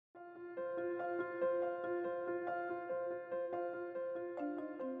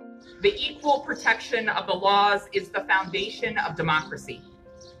The equal protection of the laws is the foundation of democracy,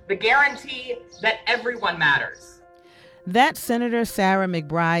 the guarantee that everyone matters. That's Senator Sarah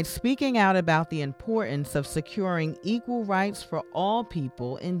McBride speaking out about the importance of securing equal rights for all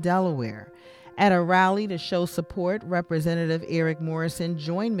people in Delaware. At a rally to show support, Representative Eric Morrison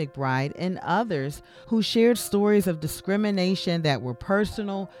joined McBride and others who shared stories of discrimination that were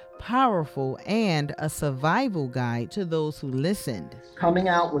personal, powerful, and a survival guide to those who listened. Coming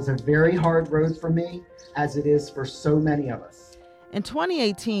out was a very hard road for me, as it is for so many of us. In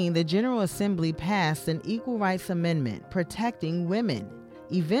 2018, the General Assembly passed an Equal Rights Amendment protecting women.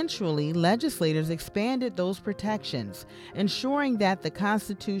 Eventually, legislators expanded those protections, ensuring that the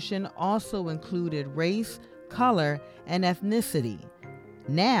Constitution also included race, color, and ethnicity.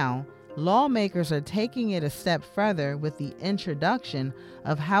 Now, lawmakers are taking it a step further with the introduction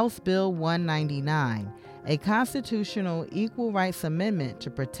of House Bill 199, a constitutional equal rights amendment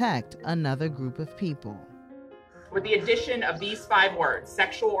to protect another group of people. With the addition of these 5 words,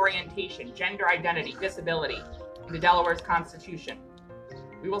 sexual orientation, gender identity, disability, in the Delaware's Constitution,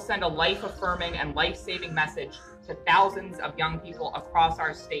 we will send a life-affirming and life-saving message to thousands of young people across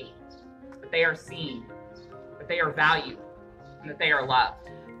our state that they are seen, that they are valued, and that they are loved.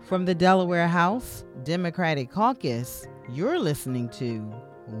 From the Delaware House Democratic Caucus, you're listening to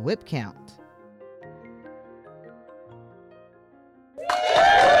Whip Count.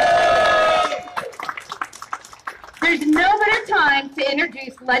 There's no better time to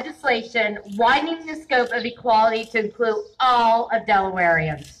introduce legislation widening the scope of equality to include all of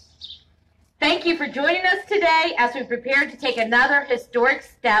Delawareans. Thank you for joining us today as we prepare to take another historic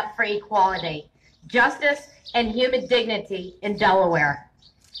step for equality, justice, and human dignity in Delaware.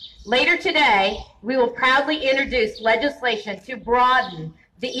 Later today, we will proudly introduce legislation to broaden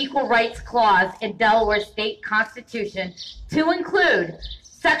the Equal Rights Clause in Delaware's state constitution to include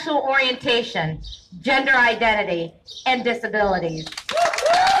sexual orientation, gender identity, and disabilities.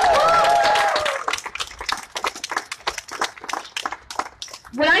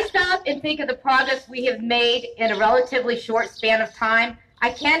 When I stop and think of the progress we have made in a relatively short span of time, I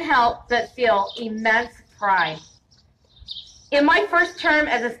can't help but feel immense pride. In my first term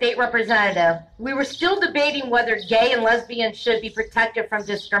as a state representative, we were still debating whether gay and lesbians should be protected from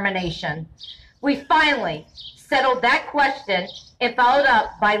discrimination. We finally settled that question and followed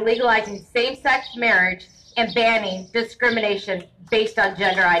up by legalizing same-sex marriage and banning discrimination based on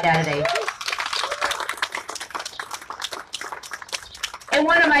gender identity. And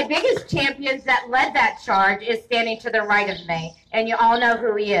one of my biggest champions that led that charge is standing to the right of me, and you all know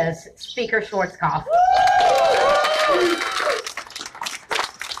who he is, Speaker Schwarzkopf.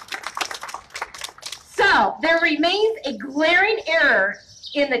 So, there remains a glaring error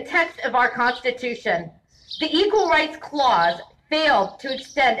in the text of our Constitution. The Equal Rights Clause failed to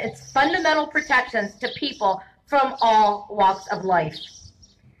extend its fundamental protections to people from all walks of life.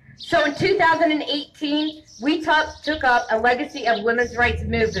 So in 2018, we took up a legacy of women's rights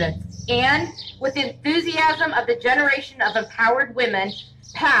movements and, with the enthusiasm of the generation of empowered women,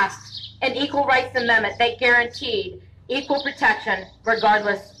 passed an Equal Rights Amendment that guaranteed equal protection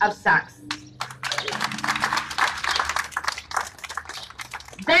regardless of sex.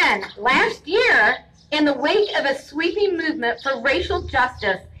 Then, last year, in the wake of a sweeping movement for racial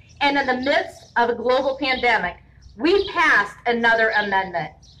justice and in the midst of a global pandemic, we passed another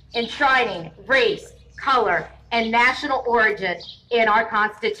amendment enshrining race, color, and national origin in our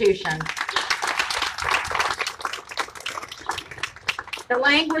Constitution. The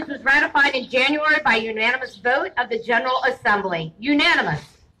language was ratified in January by unanimous vote of the General Assembly. Unanimous.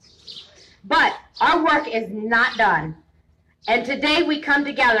 But our work is not done. And today we come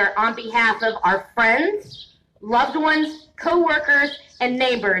together on behalf of our friends, loved ones, co-workers, and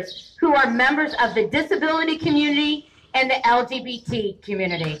neighbors who are members of the disability community and the LGBT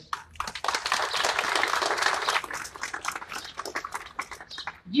community.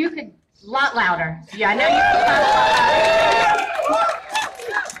 You could, a lot louder. Yeah, I know you could a lot louder.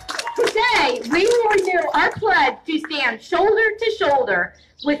 Today, we will renew our pledge to stand shoulder to shoulder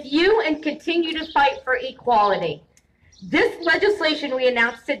with you and continue to fight for equality. This legislation we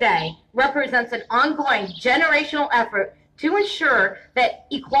announced today represents an ongoing generational effort to ensure that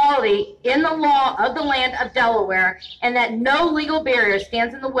equality in the law of the land of Delaware and that no legal barrier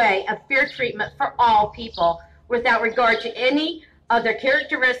stands in the way of fair treatment for all people without regard to any of the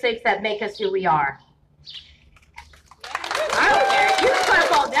characteristics that make us who we are. I don't care. You can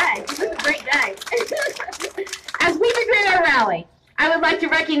clap all day. This is a great day. As we begin our rally, I would like to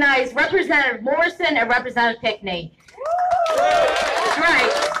recognize Representative Morrison and Representative Pickney. That's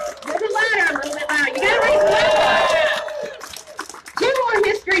right. A little bit louder, a little bit louder. You gotta raise the volume. Two more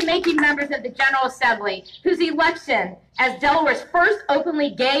history-making members of the General Assembly, whose election as Delaware's first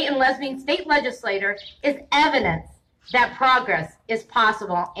openly gay and lesbian state legislator is evidence that progress is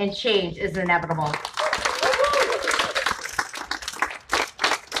possible and change is inevitable.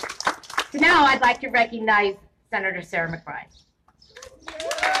 So now I'd like to recognize Senator Sarah McBride,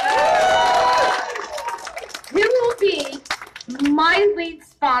 who will be my lead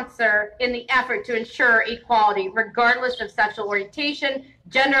sponsor in the effort to ensure equality regardless of sexual orientation,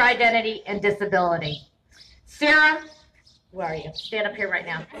 gender identity, and disability. Sarah, where are you? Stand up here right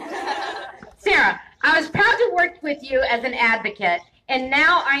now. Sarah, I was proud to work with you as an advocate, and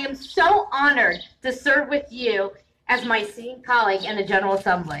now I am so honored to serve with you as my esteemed colleague in the General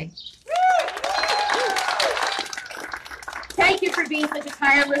Assembly. Thank you for being such a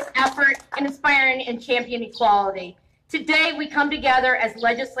tireless effort in inspiring and championing equality. Today, we come together as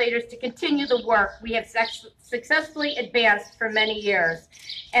legislators to continue the work we have successfully advanced for many years.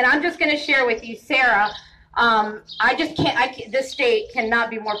 And I'm just going to share with you, Sarah, this state cannot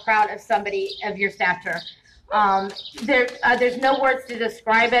be more proud of somebody of your stature. There's no words to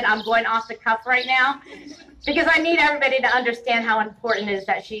describe it. I'm going off the cuff right now because I need everybody to understand how important it is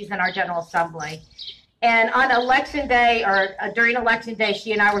that she's in our General Assembly. And on election day, or during election day,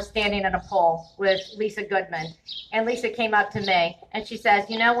 she and I were standing at a poll with Lisa Goodman. And Lisa came up to me and she says,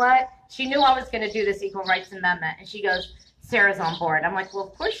 you know what? She knew I was going to do this Equal Rights Amendment. And she goes, Sarah's on board. I'm like, well,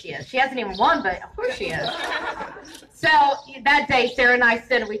 of course she is. She hasn't even won, but of course she is. So that day, Sarah and I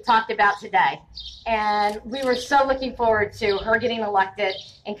stood and we talked about today. And we were so looking forward to her getting elected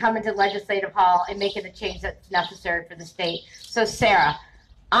and coming to Legislative Hall and making the change that's necessary for the state. So Sarah,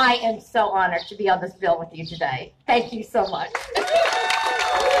 I am so honored to be on this bill with you today. Thank you so much.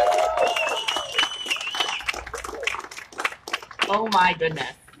 Oh my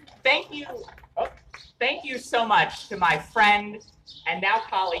goodness. Thank you. Oh, thank you so much to my friend and now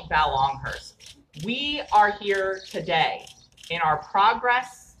colleague Val Longhurst. We are here today in our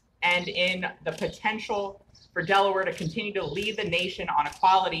progress and in the potential for Delaware to continue to lead the nation on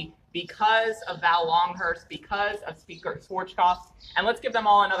equality because of Val Longhurst, because of Speaker Schwarzkopf, and let's give them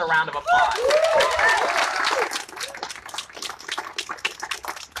all another round of applause.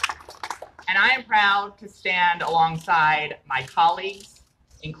 And I am proud to stand alongside my colleagues,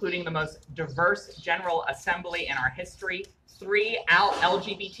 including the most diverse General Assembly in our history, 3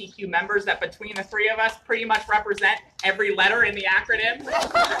 LGBTQ members that between the 3 of us pretty much represent every letter in the acronym.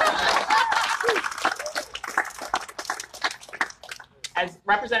 As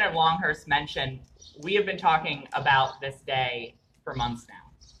Representative Longhurst mentioned, we have been talking about this day for months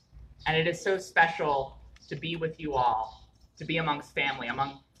now. And it is so special to be with you all, to be amongst family,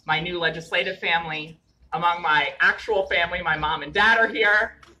 among my new legislative family, among my actual family, my mom and dad are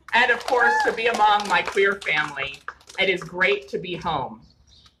here, and of course to be among my queer family. It is great to be home.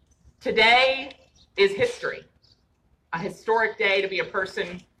 Today is history, a historic day to be a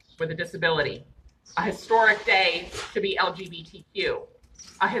person with a disability, a historic day to be LGBTQ,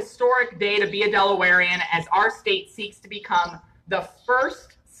 a historic day to be a Delawarean as our state seeks to become the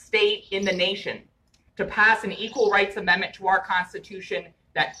first state in the nation to pass an Equal Rights Amendment to our Constitution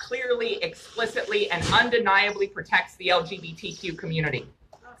that clearly, explicitly, and undeniably protects the LGBTQ community.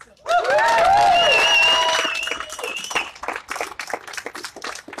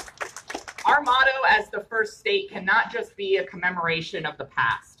 Our motto as the first state cannot just be a commemoration of the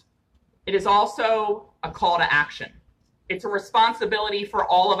past. It is also a call to action. It's a responsibility for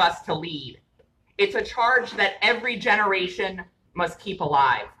all of us to lead. It's a charge that every generation must keep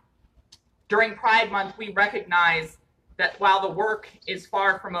alive. During Pride Month, we recognize that while the work is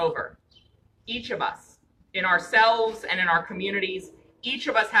far from over, each of us, in ourselves and in our communities, each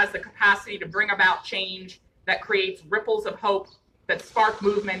of us has the capacity to bring about change that creates ripples of hope that spark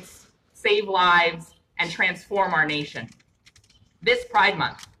movements, save lives, and transform our nation. This Pride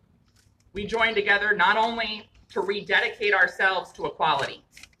Month, we join together not only to rededicate ourselves to equality,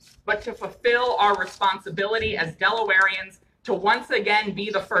 but to fulfill our responsibility as Delawareans to once again be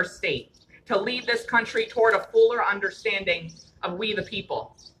the first state, to lead this country toward a fuller understanding of we the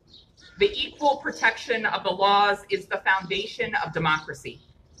people. The equal protection of the laws is the foundation of democracy.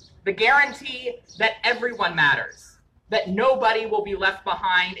 The guarantee that everyone matters, that nobody will be left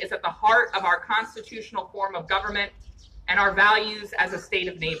behind, is at the heart of our constitutional form of government and our values as a state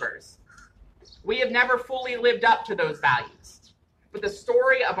of neighbors. We have never fully lived up to those values, but the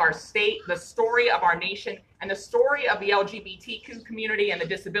story of our state, the story of our nation, and the story of the LGBTQ community and the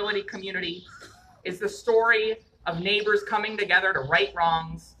disability community is the story of neighbors coming together to right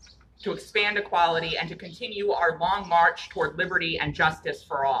wrongs, to expand equality, and to continue our long march toward liberty and justice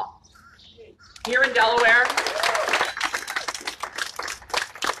for all. Here in Delaware,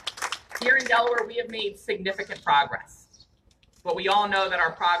 Here in Delaware, we have made significant progress, but we all know that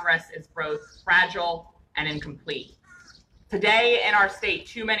our progress is both fragile and incomplete. Today in our state,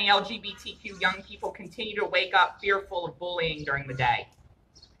 too many LGBTQ young people continue to wake up fearful of bullying during the day.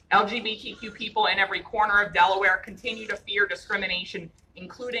 LGBTQ people in every corner of Delaware continue to fear discrimination,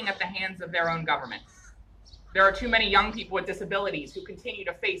 including at the hands of their own government. There are too many young people with disabilities who continue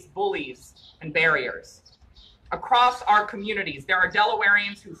to face bullies and barriers. Across our communities, there are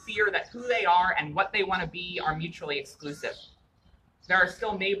Delawareans who fear that who they are and what they want to be are mutually exclusive. There are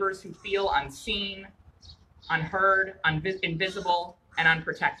still neighbors who feel unseen, unheard, invisible, and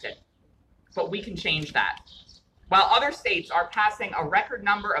unprotected. But we can change that. While other states are passing a record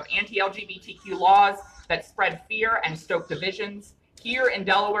number of anti-LGBTQ laws that spread fear and stoke divisions, here in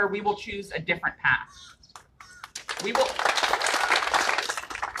Delaware, we will choose a different path. We will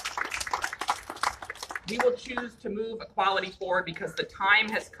choose to move equality forward because the time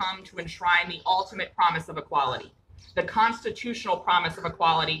has come to enshrine the ultimate promise of equality, the constitutional promise of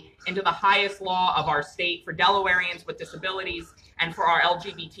equality, into the highest law of our state for Delawareans with disabilities and for our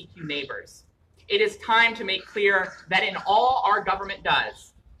LGBTQ neighbors. It is time to make clear that in all our government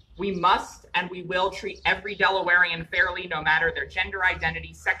does, we must and we will treat every Delawarean fairly, no matter their gender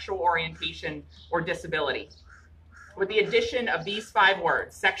identity, sexual orientation, or disability. With the addition of these 5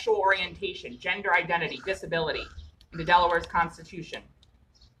 words, sexual orientation, gender identity, disability, into Delaware's Constitution,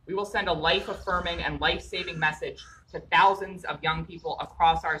 we will send a life-affirming and life-saving message to thousands of young people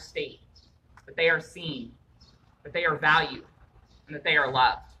across our state that they are seen, that they are valued, and that they are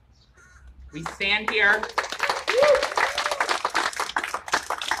loved. We stand here.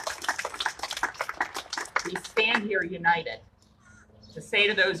 We stand here united to say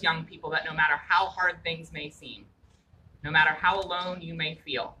to those young people that no matter how hard things may seem, no matter how alone you may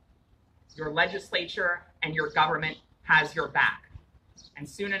feel, your legislature and your government has your back. And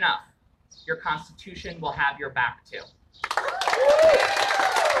soon enough, your Constitution will have your back too.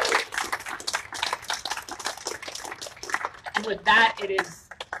 And with that, it is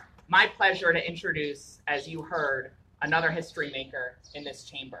my pleasure to introduce, as you heard, another history maker in this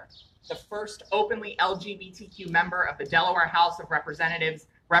chamber, the first openly LGBTQ member of the Delaware House of Representatives,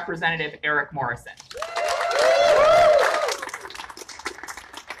 Representative Eric Morrison.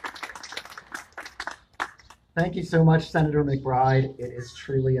 Thank you so much, Senator McBride. It is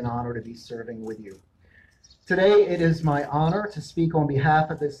truly an honor to be serving with you. Today, it is my honor to speak on behalf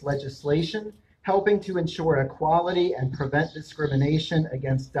of this legislation, helping to ensure equality and prevent discrimination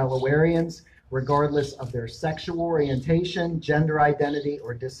against Delawareans, regardless of their sexual orientation, gender identity,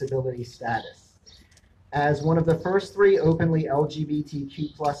 or disability status. As one of the first 3 openly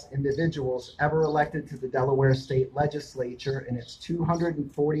LGBTQ+ individuals ever elected to the Delaware State Legislature in its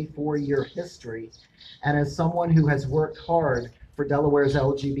 244-year history, and as someone who has worked hard for Delaware's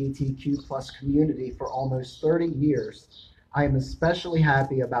LGBTQ+ community for almost 30 years, I am especially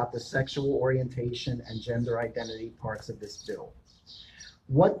happy about the sexual orientation and gender identity parts of this bill.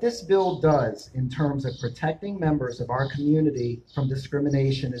 What this bill does in terms of protecting members of our community from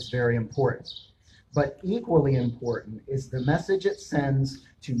discrimination is very important. But equally important is the message it sends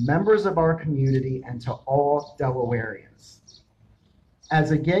to members of our community and to all Delawareans.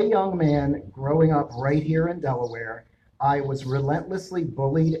 As a gay young man growing up right here in Delaware, I was relentlessly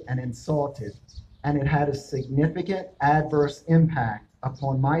bullied and insulted, and it had a significant adverse impact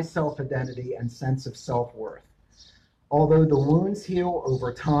upon my self-identity and sense of self-worth. Although the wounds heal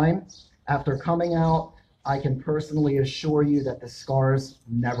over time, after coming out, I can personally assure you that the scars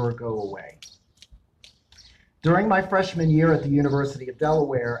never go away. During my freshman year at the University of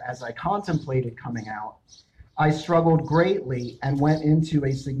Delaware, as I contemplated coming out, I struggled greatly and went into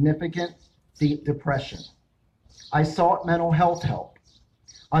a significant deep depression. I sought mental health help.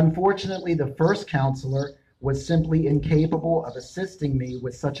 Unfortunately, the first counselor was simply incapable of assisting me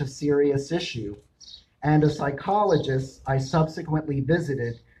with such a serious issue, and a psychologist I subsequently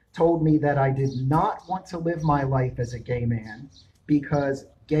visited told me that I did not want to live my life as a gay man because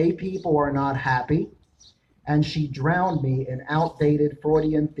gay people are not happy, and she drowned me in outdated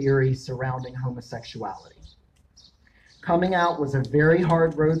Freudian theories surrounding homosexuality. Coming out was a very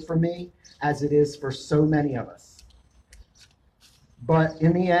hard road for me, as it is for so many of us. But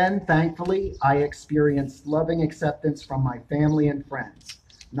in the end, thankfully, I experienced loving acceptance from my family and friends.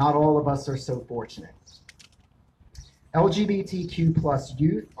 Not all of us are so fortunate. LGBTQ+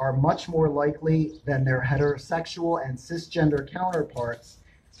 youth are much more likely than their heterosexual and cisgender counterparts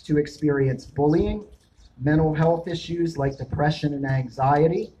to experience bullying, mental health issues like depression and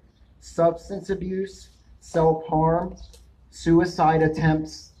anxiety, substance abuse, self-harm, suicide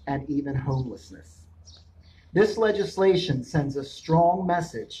attempts, and even homelessness. This legislation sends a strong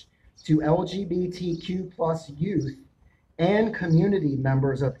message to LGBTQ plus youth and community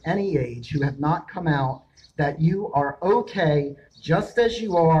members of any age who have not come out that you are okay just as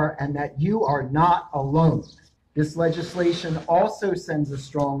you are and that you are not alone. This legislation also sends a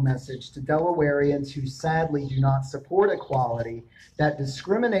strong message to Delawareans who sadly do not support equality that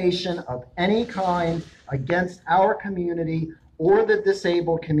discrimination of any kind against our community or the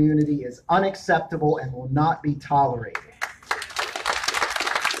disabled community is unacceptable and will not be tolerated.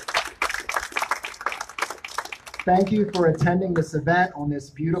 Thank you for attending this event on this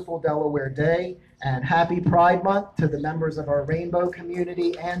beautiful Delaware Day, and happy Pride Month to the members of our Rainbow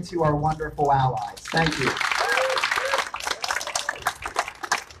community and to our wonderful allies. Thank you.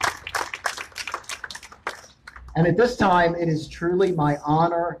 And at this time, it is truly my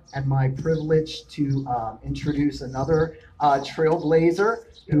honor and my privilege to introduce another trailblazer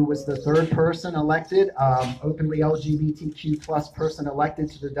who was the third person elected, openly LGBTQ plus person elected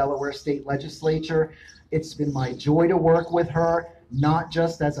to the Delaware State Legislature. It's been my joy to work with her, not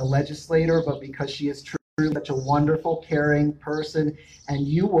just as a legislator, but because she is truly such a wonderful, caring person. And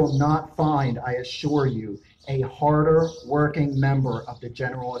you will not find, I assure you, a harder working member of the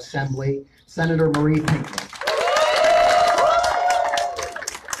General Assembly, Senator Marie Pinkney.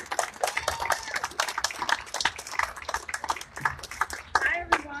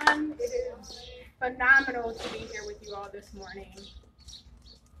 Phenomenal to be here with you all this morning.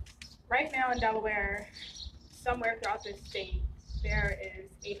 Right now in Delaware, somewhere throughout this state, there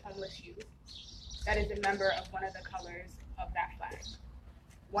is a homeless youth that is a member of one of the colors of that flag,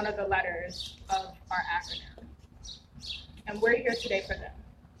 one of the letters of our acronym. And we're here today for them.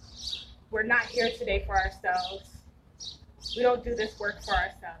 We're not here today for ourselves. We don't do this work for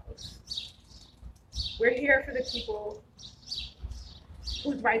ourselves. We're here for the people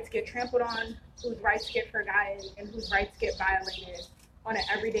whose rights get trampled on, whose rights get forgotten, and whose rights get violated on an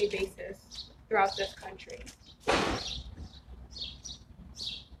everyday basis throughout this country.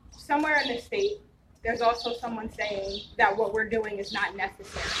 Somewhere in this state, there's also someone saying that what we're doing is not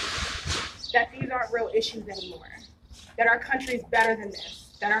necessary, that these aren't real issues anymore, that our country is better than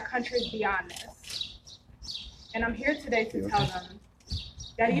this, that our country is beyond this. And I'm here today to tell them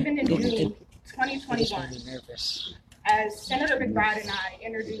that even in June 2021, as Senator McBride and I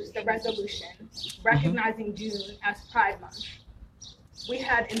introduced a resolution recognizing June as Pride Month, we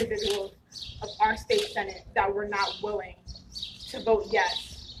had individuals of our state Senate that were not willing to vote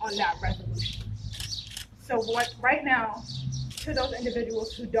yes on that resolution. So what right now, to those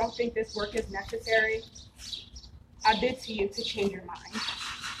individuals who don't think this work is necessary, I bid to you to change your mind.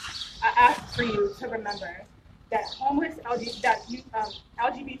 I ask for you to remember that homeless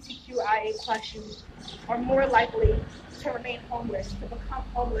LGBTQIA plus youth are more likely to remain homeless, to become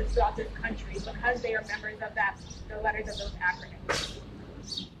homeless throughout this country because they are members of the letters of those acronyms.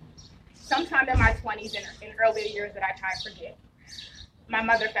 Sometime in my 20s and in earlier years that I try to forget, my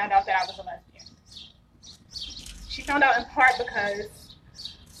mother found out that I was a lesbian. She found out in part because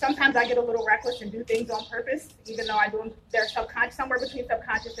sometimes I get a little reckless and do things on purpose, even though I do them, they're subconscious, somewhere between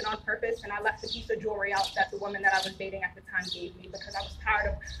subconscious and on purpose, and I left a piece of jewelry out that the woman that I was dating at the time gave me because I was tired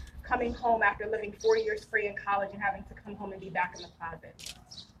of coming home after living 4 years free in college and having to come home and be back in the closet.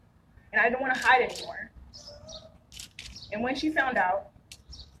 And I didn't want to hide anymore. And when she found out,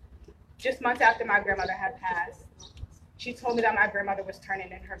 just months after my grandmother had passed, she told me that my grandmother was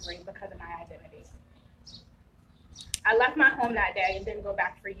turning in her grave because of my identity. I left my home that day and didn't go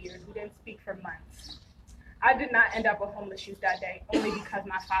back for years. We didn't speak for months. I did not end up with homeless youth that day only because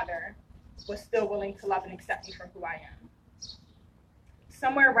my father was still willing to love and accept me for who I am.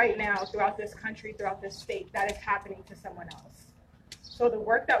 Somewhere right now throughout this country, throughout this state, that is happening to someone else. So the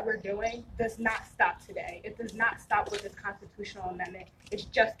work that we're doing does not stop today. It does not stop with this constitutional amendment. It's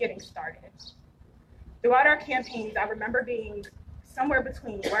just getting started. Throughout our campaigns, I remember being somewhere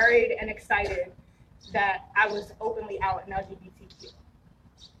between worried and excited that I was openly out in LGBTQ.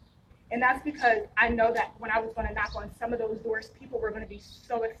 And that's because I know that when I was going to knock on some of those doors, people were going to be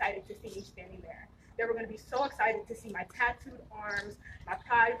so excited to see me standing there. They were going to be so excited to see my tattooed arms, my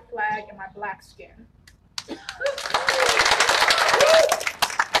pride flag, and my black skin.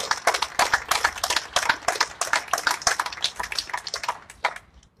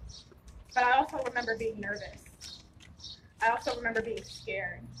 But I also remember being nervous. I also remember being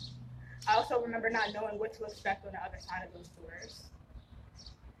scared. I also remember not knowing what to expect on the other side of those doors.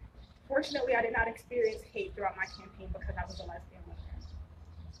 Fortunately, I did not experience hate throughout my campaign because I was a lesbian woman.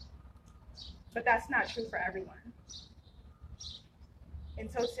 But that's not true for everyone. And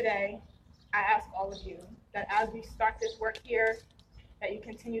so today, I ask all of you that as we start this work here, that you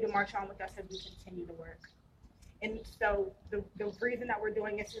continue to march on with us as we continue to work. And so the reason that we're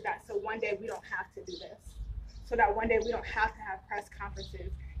doing this is that so one day we don't have to do this. So that one day we don't have to have press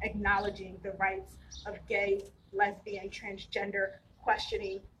conferences acknowledging the rights of gay, lesbian, transgender,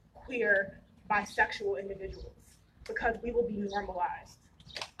 questioning, queer, bisexual individuals, because we will be normalized.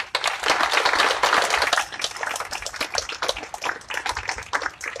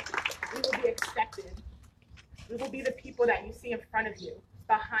 We will be expected. We will be the people that you see in front of you,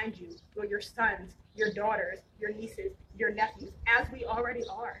 behind you, or your sons, your daughters, your nieces, your nephews, as we already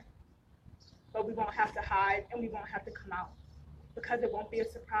are. But we won't have to hide and we won't have to come out, because it won't be a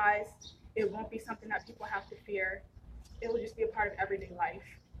surprise. It won't be something that people have to fear. It will just be a part of everyday life.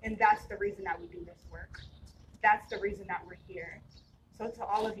 And that's the reason that we do this work. That's the reason that we're here. So to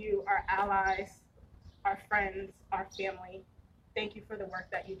all of you, our allies, our friends, our family, thank you for the work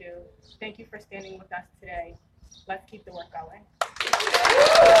that you do. Thank you for standing with us today. Let's keep the work going.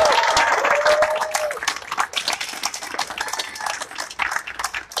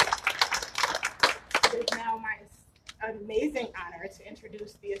 It is now my amazing honor to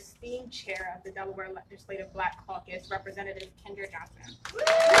introduce the esteemed chair of the Delaware Legislative Black Caucus, Representative Kendra Johnson.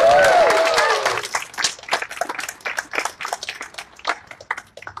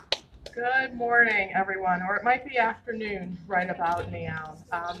 Good morning, everyone, or it might be afternoon right about now.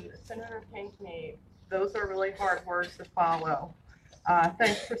 Senator Pinckney, those are really hard words to follow.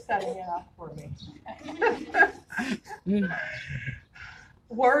 Thanks for setting it up for me.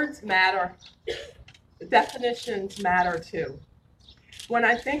 Words matter. Definitions matter too. When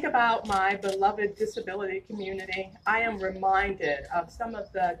I think about my beloved disability community, I am reminded of some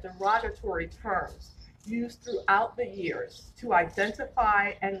of the derogatory terms used throughout the years to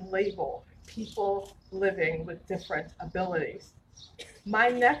identify and label people living with different abilities. My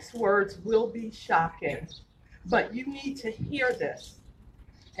next words will be shocking, but you need to hear this.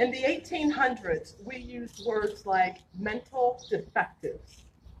 In the 1800s, we used words like mental defectives.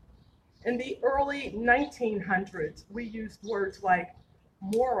 In the early 1900s, we used words like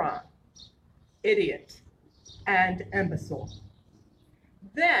moron, idiot, and imbecile.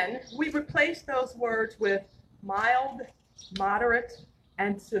 Then we replaced those words with mild, moderate,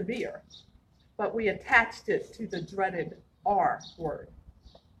 and severe, but we attached it to the dreaded R word.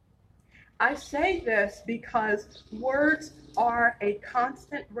 I say this because words are a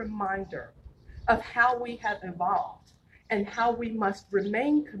constant reminder of how we have evolved and how we must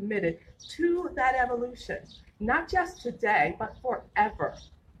remain committed to that evolution, not just today, but forever.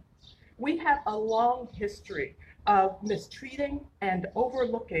 We have a long history of mistreating and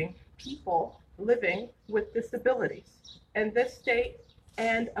overlooking people living with disabilities in this state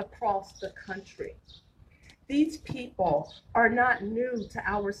and across the country. These people are not new to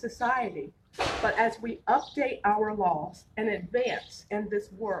our society, but as we update our laws and advance in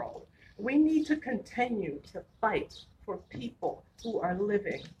this world, we need to continue to fight for people who are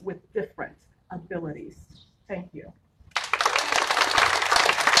living with different abilities. Thank you.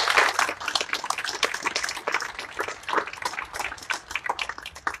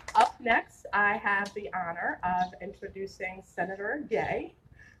 Up next, I have the honor of introducing Senator Gay.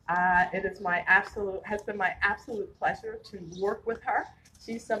 It is has been my absolute pleasure to work with her.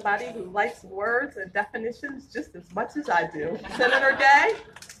 She's somebody who likes words and definitions just as much as I do. Senator Gay.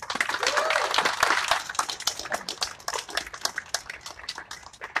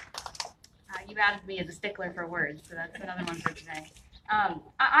 You added me as a stickler for words, so that's another one for today.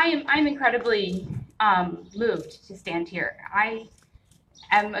 I'm incredibly moved to stand here. I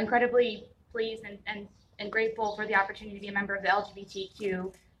am incredibly pleased and grateful for the opportunity to be a member of the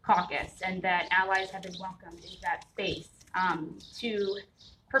LGBTQ caucus, and that allies have been welcomed into that space to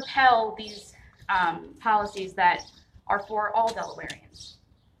propel these policies that are for all Delawareans.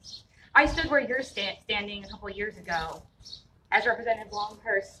 I stood where you're standing a couple of years ago as Representative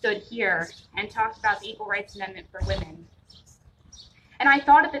Longhurst stood here and talked about the Equal Rights Amendment for women. And I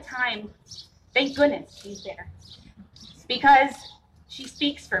thought at the time, thank goodness she's there, because she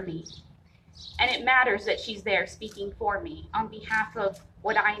speaks for me. And it matters that she's there speaking for me on behalf of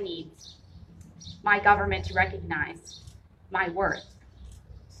what I need my government to recognize my worth.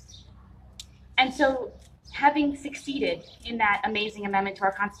 And so, having succeeded in that amazing amendment to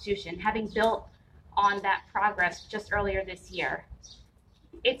our Constitution, having built on that progress just earlier this year,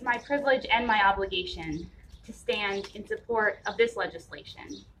 it's my privilege and my obligation to stand in support of this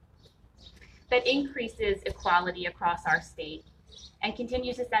legislation that increases equality across our state and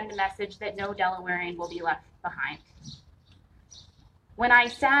continues to send a message that no Delawarean will be left behind. When I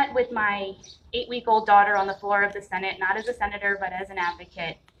sat with my 8-week-old daughter on the floor of the Senate, not as a senator, but as an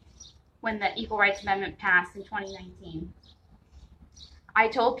advocate, when the Equal Rights Amendment passed in 2019, I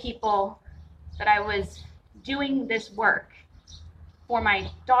told people that I was doing this work for my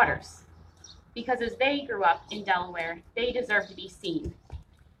daughters, because as they grew up in Delaware, they deserve to be seen.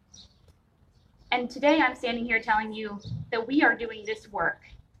 And today I'm standing here telling you that we are doing this work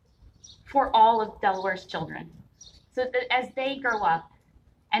for all of Delaware's children, so that as they grow up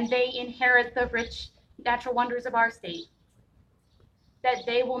and they inherit the rich natural wonders of our state, that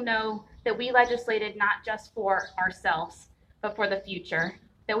they will know that we legislated not just for ourselves, but for the future,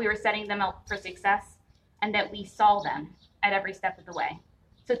 that we were setting them up for success, and that we saw them at every step of the way.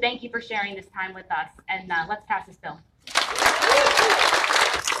 So thank you for sharing this time with us, and let's pass this bill.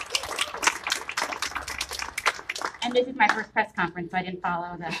 And this is my first press conference, so I didn't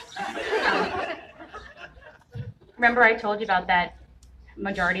follow this. Remember I told you about that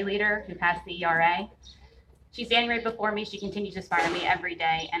majority leader who passed the ERA? She's standing right before me. She continues to inspire me every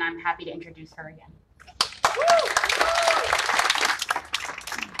day, and I'm happy to introduce her again.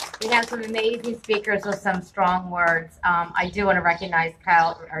 We have some amazing speakers with some strong words. I do want to recognize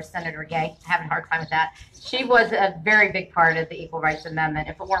Kyle, or Senator Gay, having a hard time with that. She was a very big part of the Equal Rights Amendment.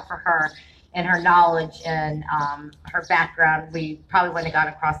 If it weren't for her and her knowledge and her background, we probably wouldn't have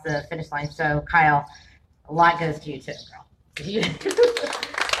got across the finish line. So Kyle, a lot goes to you too, girl.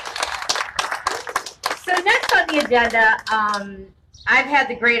 So next on the agenda, I've had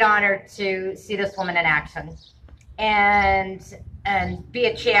the great honor to see this woman in action and be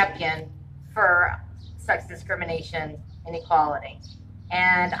a champion for sex discrimination and equality.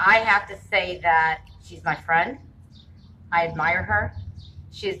 And I have to say that she's my friend. I admire her.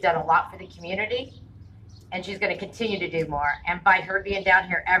 She's done a lot for the community, and she's going to continue to do more. And by her being down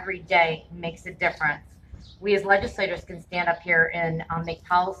here every day makes a difference. We as legislators can stand up here and make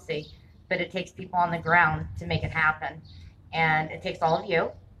policy, but it takes people on the ground to make it happen. And it takes all of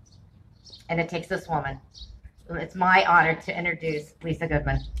you, and it takes this woman. It's my honor to introduce Lisa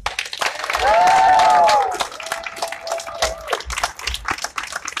Goodman.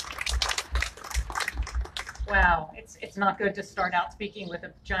 Wow, it's not good to start out speaking with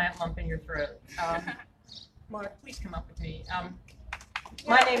a giant lump in your throat. Mark, please come up with me.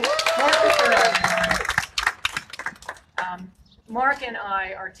 My name is Mark Ventura. Mark and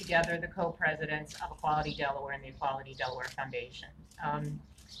I are together the co-presidents of Equality Delaware and the Equality Delaware Foundation.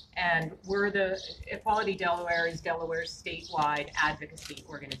 And Equality Delaware is Delaware's statewide advocacy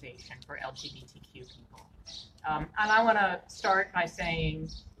organization for LGBTQ people. And I want to start by saying,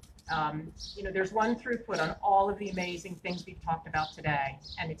 there's one throughput on all of the amazing things we've talked about today,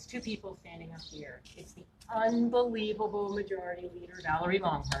 and it's two people standing up here. It's the unbelievable Majority Leader, Valerie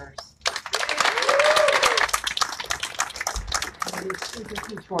Longhurst, and it's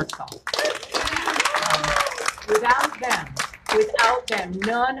Susan Schwartzall. Without them,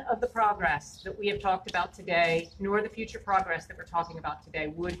 none of the progress that we have talked about today, nor the future progress that we're talking about today,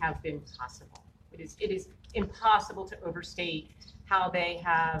 would have been possible. It is impossible to overstate how they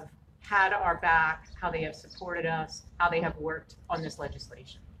have had our back, how they have supported us, how they have worked on this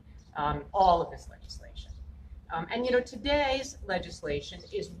legislation, all of this legislation. And today's legislation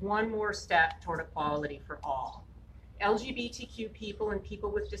is one more step toward equality for all. LGBTQ people and people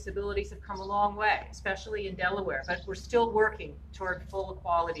with disabilities have come a long way, especially in Delaware, but we're still working toward full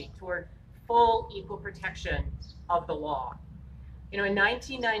equality, toward full equal protection of the law. In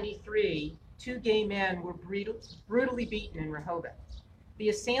 1993, 2 gay men were brutally beaten in Rehoboth. The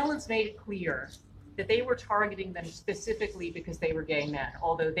assailants made it clear that they were targeting them specifically because they were gay men,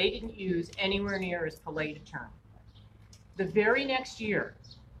 although they didn't use anywhere near as polite a term. The very next year,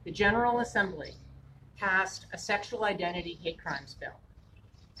 the General Assembly passed a sexual identity hate crimes bill.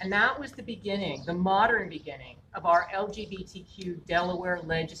 And that was the beginning, the modern beginning, of our LGBTQ Delaware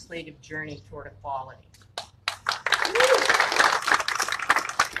legislative journey toward equality.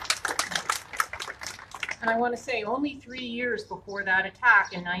 And I want to say, only 3 years before that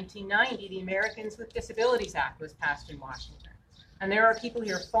attack in 1990, the Americans with Disabilities Act was passed in Washington. And there are people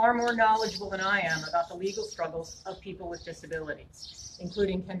here far more knowledgeable than I am about the legal struggles of people with disabilities,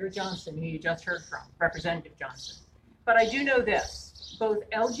 including Kendra Johnson, who you just heard from, Representative Johnson. But I do know this, both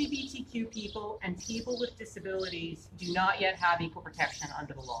LGBTQ people and people with disabilities do not yet have equal protection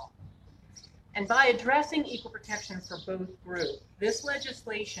under the law. And by addressing equal protection for both groups, this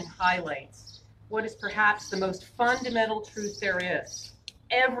legislation highlights what is perhaps the most fundamental truth there is.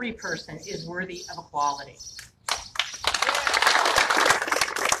 Every person is worthy of equality.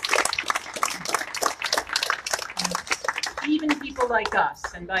 Even people like us,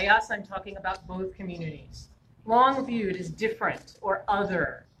 and by us I'm talking about both communities, long viewed as different or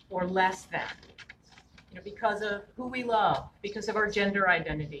other or less than, because of who we love, because of our gender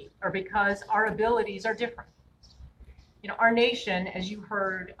identity, or because our abilities are different. You know, our nation, as you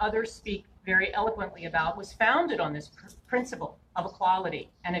heard others speak very eloquently about, was founded on this principle of equality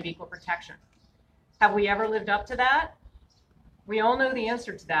and of equal protection. Have we ever lived up to that? We all know the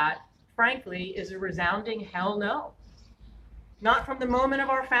answer to that, frankly, is a resounding hell no. Not from the moment of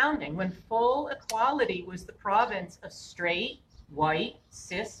our founding, when full equality was the province of straight, white,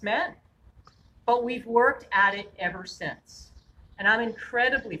 cis men. But we've worked at it ever since. And I'm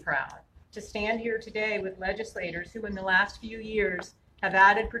incredibly proud to stand here today with legislators who in the last few years have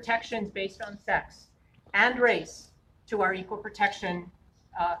added protections based on sex and race to our equal protection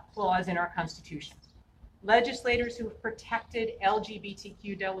clause in our Constitution. Legislators who have protected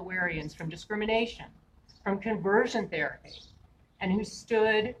LGBTQ Delawareans from discrimination, from conversion therapy, and who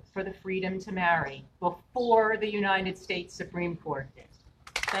stood for the freedom to marry before the United States Supreme Court did.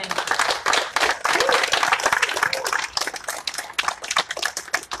 Thank you.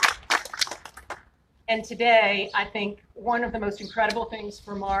 And today, I think one of the most incredible things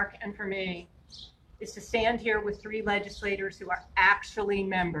for Mark and for me is to stand here with 3 legislators who are actually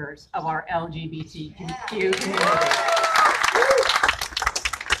members of our LGBTQ community.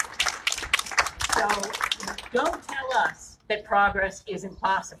 So don't tell us that progress isn't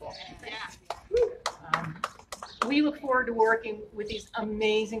possible. We look forward to working with these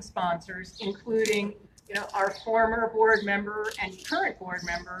amazing sponsors, including our former board member and current board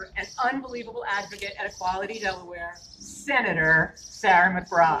member and unbelievable advocate at Equality Delaware, Senator Sarah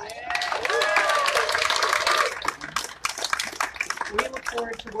McBride. We look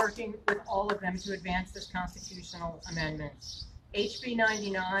forward to working with all of them to advance this constitutional amendment. HB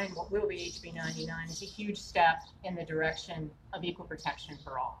 99, what will be HB 99, is a huge step in the direction of equal protection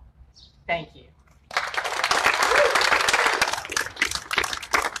for all. Thank you.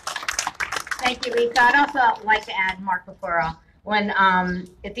 Thank you, Lisa. I'd also like to add, Mark Pecora, when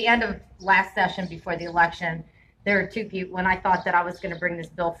at the end of last session before the election, there were 2 people, when I thought that I was going to bring this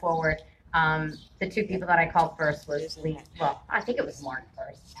bill forward, the 2 people that I called first was Lisa. Well, I think it was Mark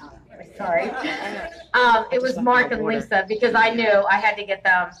first. Sorry. It was Mark and Lisa, because I knew I had to get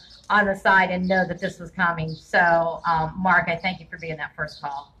them on the side and know that this was coming. So, Mark, I thank you for being that first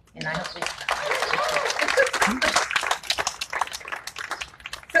call. And I hope Lisa.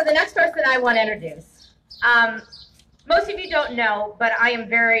 So the next person I want to introduce, most of you don't know, but I am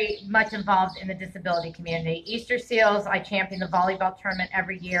very much involved in the disability community. Easter Seals, I champion the volleyball tournament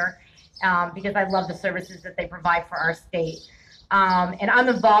every year because I love the services that they provide for our state. And I'm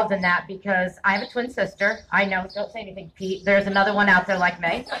involved in that because I have a twin sister. I know, don't say anything, Pete. There's another one out there like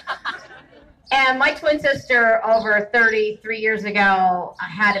me. And my twin sister, over 33 years ago,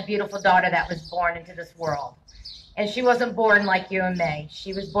 had a beautiful daughter that was born into this world. And she wasn't born like you and me.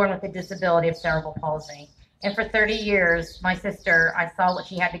 She was born with a disability of cerebral palsy. And for 30 years, my sister, I saw what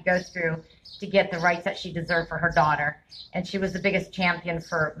she had to go through to get the rights that she deserved for her daughter. And she was the biggest champion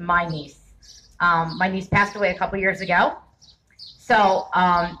for my niece. My niece passed away a couple years ago. So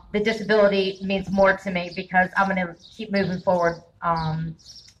the disability means more to me because I'm going to keep moving forward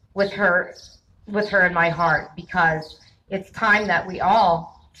with her in my heart, because it's time that we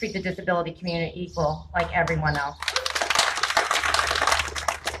all treat the disability community equal like everyone else.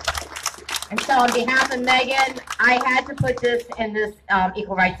 And so on behalf of Megan, I had to put this in this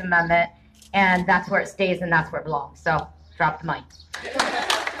Equal Rights Amendment, and that's where it stays and that's where it belongs. So drop the mic.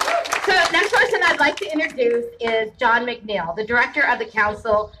 So next person I'd like to introduce is John McNeil, the director of the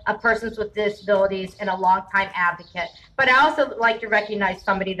Council of Persons with Disabilities and a longtime advocate. But I also like to recognize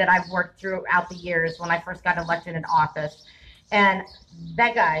somebody that I've worked throughout the years when I first got elected in office. And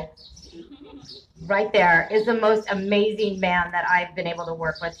that guy right there is the most amazing man that I've been able to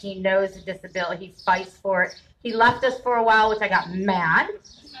work with. He knows the disability. He fights for it. He left us for a while, which I got mad,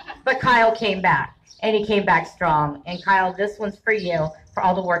 but Kyle came back, and he came back strong. And Kyle, this one's for you, for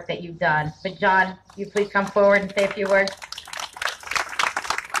all the work that you've done. But John, you please come forward and say a few words.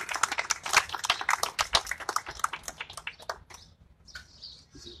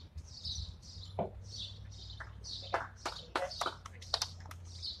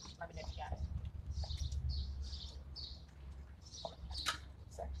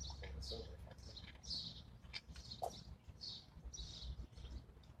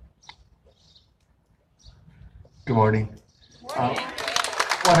 Good morning.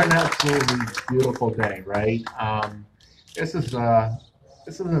 What an absolutely beautiful day, right? This is an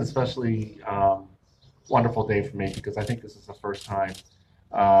especially wonderful day for me because I think this is the first time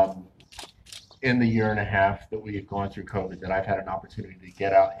in the year and a half that we have gone through COVID that I've had an opportunity to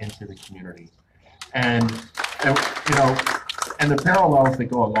get out into the community, and the parallels that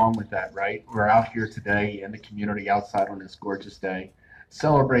go along with that, right? We're out here today in the community outside on this gorgeous day,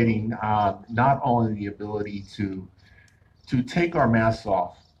 celebrating not only the ability to to take our masks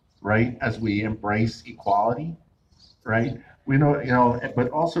off, right, as we embrace equality, right? We know, but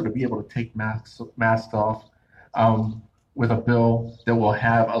also to be able to take masks off with a bill that will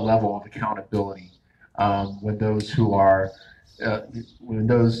have a level of accountability when those who are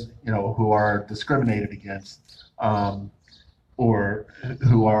who are discriminated against or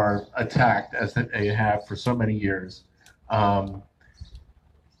who are attacked as they have for so many years,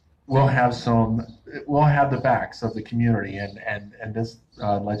 we'll have the backs of the community and this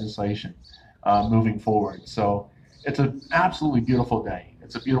legislation moving forward. So it's an absolutely beautiful day.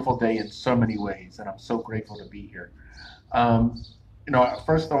 It's a beautiful day in so many ways, and I'm so grateful to be here.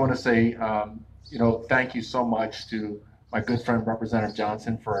 First I want to say, thank you so much to my good friend Representative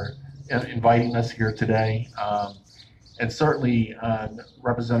Johnson for inviting us here today, and certainly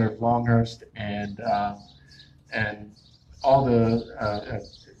Representative Longhurst and all the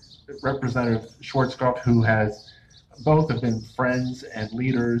Representative Schwarzkopf, who both have been friends and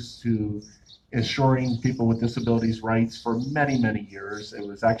leaders to ensuring people with disabilities rights for many, many years. It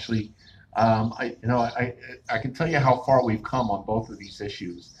was actually, I can tell you how far we've come on both of these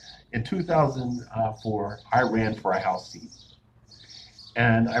issues. In 2004, I ran for a House seat.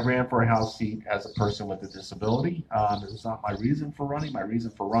 And I ran for a House seat as a person with a disability. It was not my reason for running. My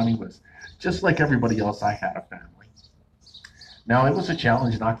reason for running was just like everybody else, I had a family. Now, it was a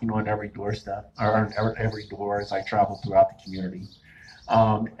challenge knocking on every doorstep, or every door as I traveled throughout the community.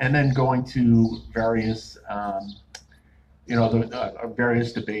 And then going to various,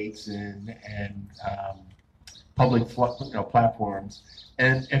 various debates and public platforms.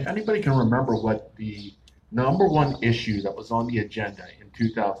 And if anybody can remember what the number one issue that was on the agenda in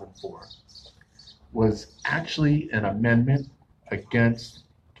 2004 was actually an amendment against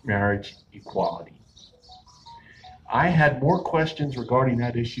marriage equality. I had more questions regarding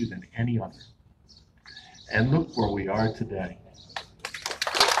that issue than any other. And look where we are today.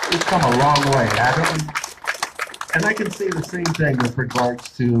 We've come a long way, haven't we? And I can say the same thing with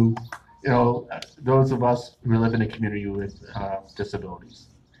regards to, those of us who live in a community with disabilities.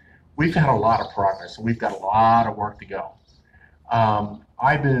 We've had a lot of progress, and we've got a lot of work to go.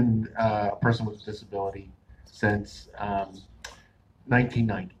 I've been a person with a disability since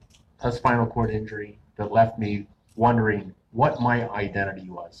 1990, a spinal cord injury that left me wondering what my identity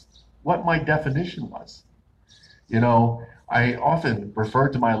was, what my definition was. I often refer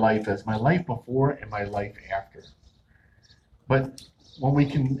to my life as my life before and my life after. But when we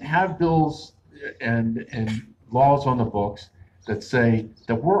can have bills and laws on the books that say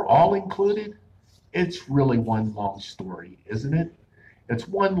that we're all included, it's really one long story, isn't it? It's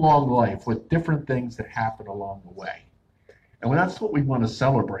one long life with different things that happen along the way. And that's what we want to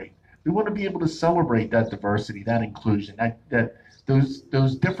celebrate. We want to be able to celebrate that diversity, that inclusion, that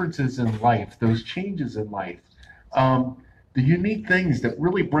those differences in life, those changes in life, the unique things that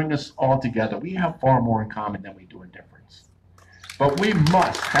really bring us all together. We have far more in common than we do in difference. But we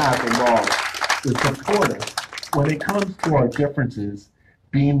must have the laws that support us when it comes to our differences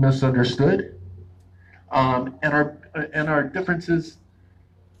being misunderstood, and our differences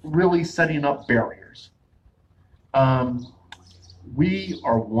really setting up barriers. We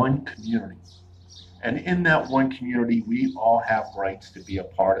are one community, and in that one community, we all have rights to be a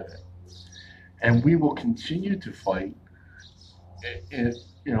part of it. And we will continue to fight,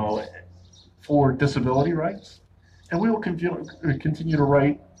 for disability rights, and we will continue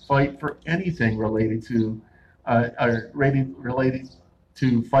to fight for anything related to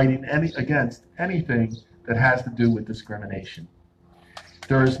fighting against anything that has to do with discrimination.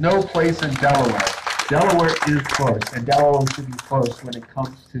 There is no place in Delaware. Delaware is first, and Delaware should be first when it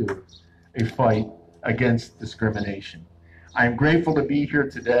comes to a fight against discrimination. I am grateful to be here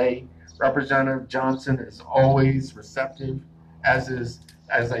today. Representative Johnson is always receptive, as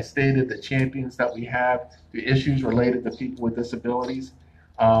I stated, the champions that we have, the issues related to people with disabilities.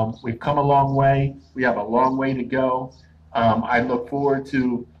 We've come a long way. We have a long way to go. I look forward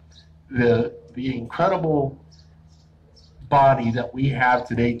to the incredible body that we have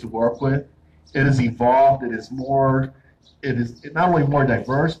today to work with. It has evolved. It is not only more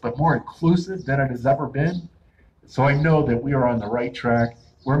diverse, but more inclusive than it has ever been. So I know that we are on the right track.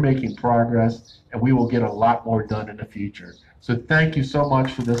 We're making progress, and we will get a lot more done in the future. So thank you so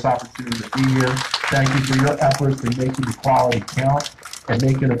much for this opportunity to be here. Thank you for your efforts in making equality count and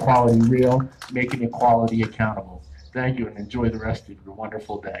making equality real, making equality accountable. Thank you, and enjoy the rest of your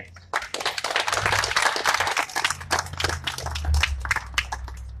wonderful day.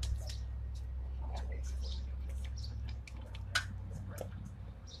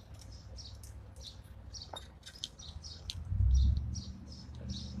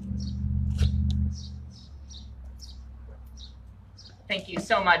 you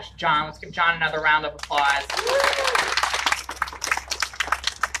so much, John. Let's give John another round of applause.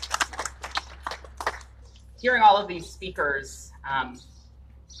 Hearing all of these speakers,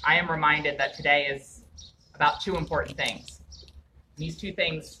 I am reminded that today is about two important things. And these two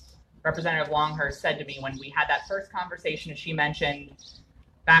things Representative Longhurst said to me when we had that first conversation, as she mentioned,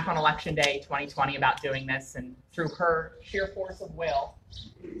 back on Election Day 2020 about doing this, and through her sheer force of will,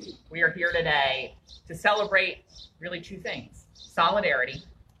 we are here today to celebrate really two things: solidarity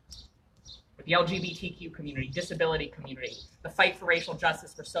with the LGBTQ community, disability community, the fight for racial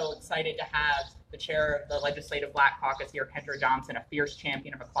justice. We're so excited to have the chair of the Legislative Black Caucus here, Kendra Johnson, a fierce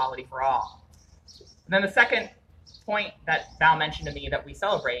champion of equality for all. And then the second point that Val mentioned to me that we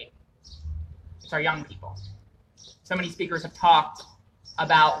celebrate is our young people. So many speakers have talked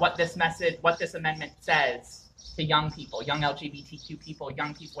about what this message, what this amendment says to young people, young LGBTQ people,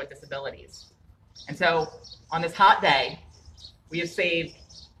 young people with disabilities. And so on this hot day, we have saved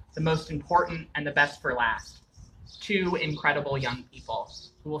the most important and the best for last. Two incredible young people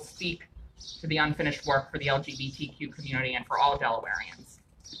who will speak to the unfinished work for the LGBTQ community and for all Delawareans.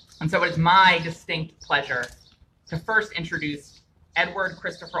 And so it is my distinct pleasure to first introduce Edward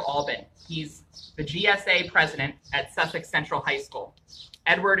Christopher Albin. He's the GSA president at Sussex Central High School.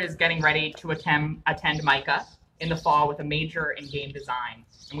 Edward is getting ready to attend MICA in the fall with a major in game design.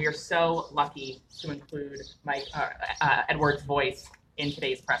 And we are so lucky to include Edward's voice in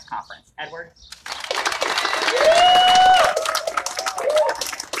today's press conference. Edward?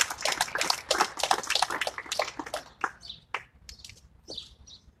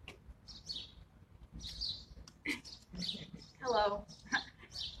 Hello.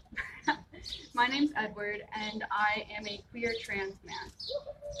 My name's Edward, and I am a queer trans man.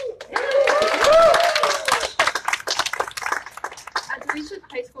 As a recent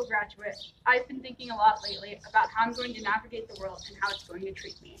high school graduate, I've been thinking a lot lately about how I'm going to navigate the world and how it's going to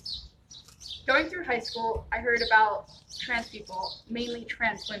treat me. Going through high school, I heard about trans people, mainly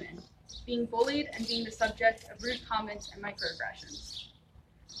trans women, being bullied and being the subject of rude comments and microaggressions.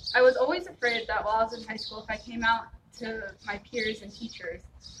 I was always afraid that while I was in high school, if I came out to my peers and teachers,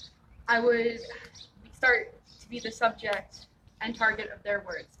 I would start to be the subject and target of their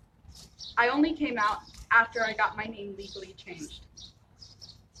words. I only came out after I got my name legally changed.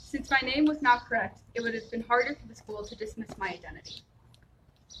 Since my name was now correct, it would have been harder for the school to dismiss my identity.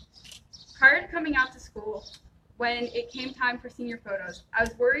 Prior to coming out to school, when it came time for senior photos, I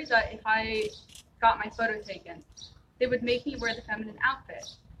was worried that if I got my photo taken, they would make me wear the feminine outfit,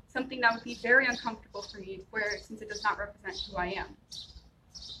 something that would be very uncomfortable for me, since it does not represent who I am.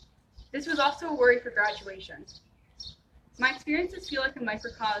 This was also a worry for graduation. My experiences feel like a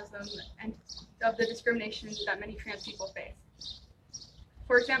microcosm of the discrimination that many trans people face.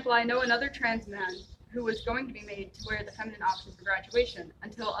 For example, I know another trans man who was going to be made to wear the feminine option for graduation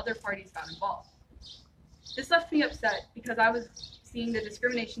until other parties got involved. This left me upset because I was seeing the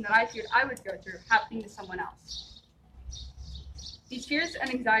discrimination that I feared I would go through happening to someone else. These fears and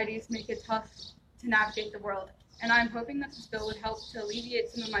anxieties make it tough to navigate the world, and I'm hoping that this bill would help to alleviate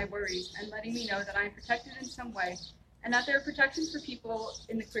some of my worries and letting me know that I am protected in some way and that there are protections for people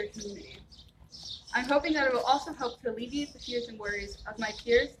in the queer community. I'm hoping that it will also help to alleviate the fears and worries of my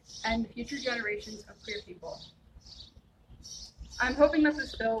peers and the future generations of queer people. I'm hoping that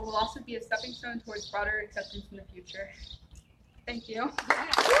this bill will also be a stepping stone towards broader acceptance in the future. Thank you.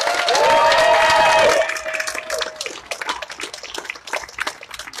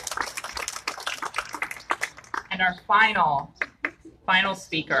 And our final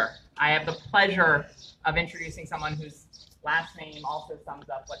speaker, I have the pleasure of introducing someone whose last name also sums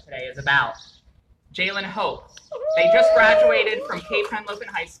up what today is about. Jalen Hope. They just graduated from Cape Henlopen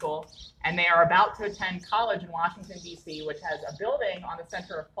High School, and they are about to attend college in Washington, D.C., which has a building on the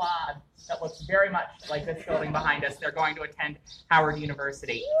center of Plod that looks very much like this building behind us. They're going to attend Howard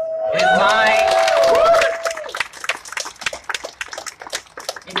University. It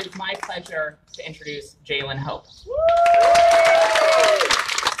is my pleasure to introduce Jalen Hope.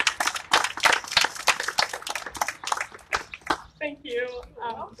 Thank you.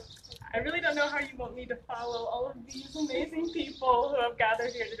 I really don't know how you want me to follow all of these amazing people who have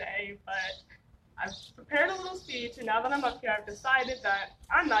gathered here today, but I've prepared a little speech, and now that I'm up here, I've decided that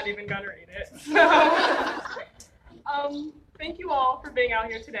I'm not even gonna read it. So, thank you all for being out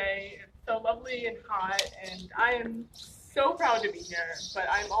here today. It's so lovely and hot, and I am so proud to be here, but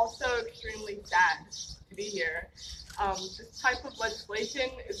I'm also extremely sad to be here. This type of legislation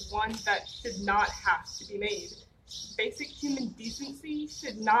is one that should not have to be made. Basic human decency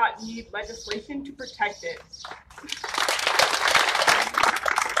should not need legislation to protect it.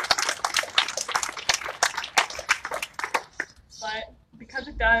 But because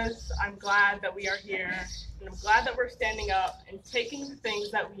it does, I'm glad that we are here, and I'm glad that we're standing up and taking the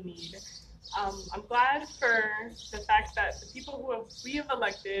things that we need. I'm glad for the fact that the people who we have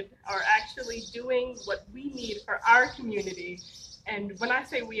elected are actually doing what we need for our community. And when I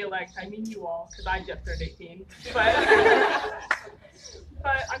say we elect, I mean you all, because I just turned 18. But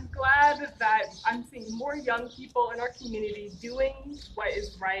I'm glad that I'm seeing more young people in our community doing what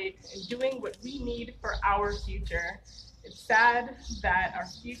is right and doing what we need for our future. It's sad that our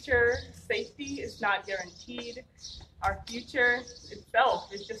future safety is not guaranteed. Our future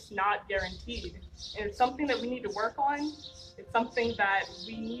itself is just not guaranteed. And it's something that we need to work on. It's something that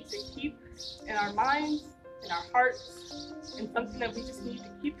we need to keep in our minds, in our hearts, and something that we just need to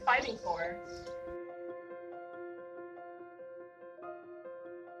keep fighting for.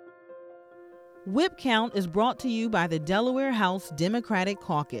 Whip Count is brought to you by the Delaware House Democratic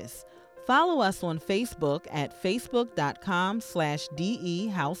Caucus. Follow us on Facebook at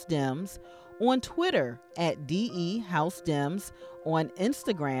facebook.com/DEHouseDems, on Twitter at DEHouseDems, on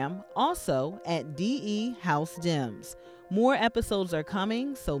Instagram also at DEHouseDems. More episodes are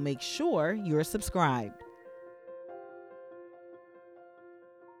coming, so make sure you're subscribed.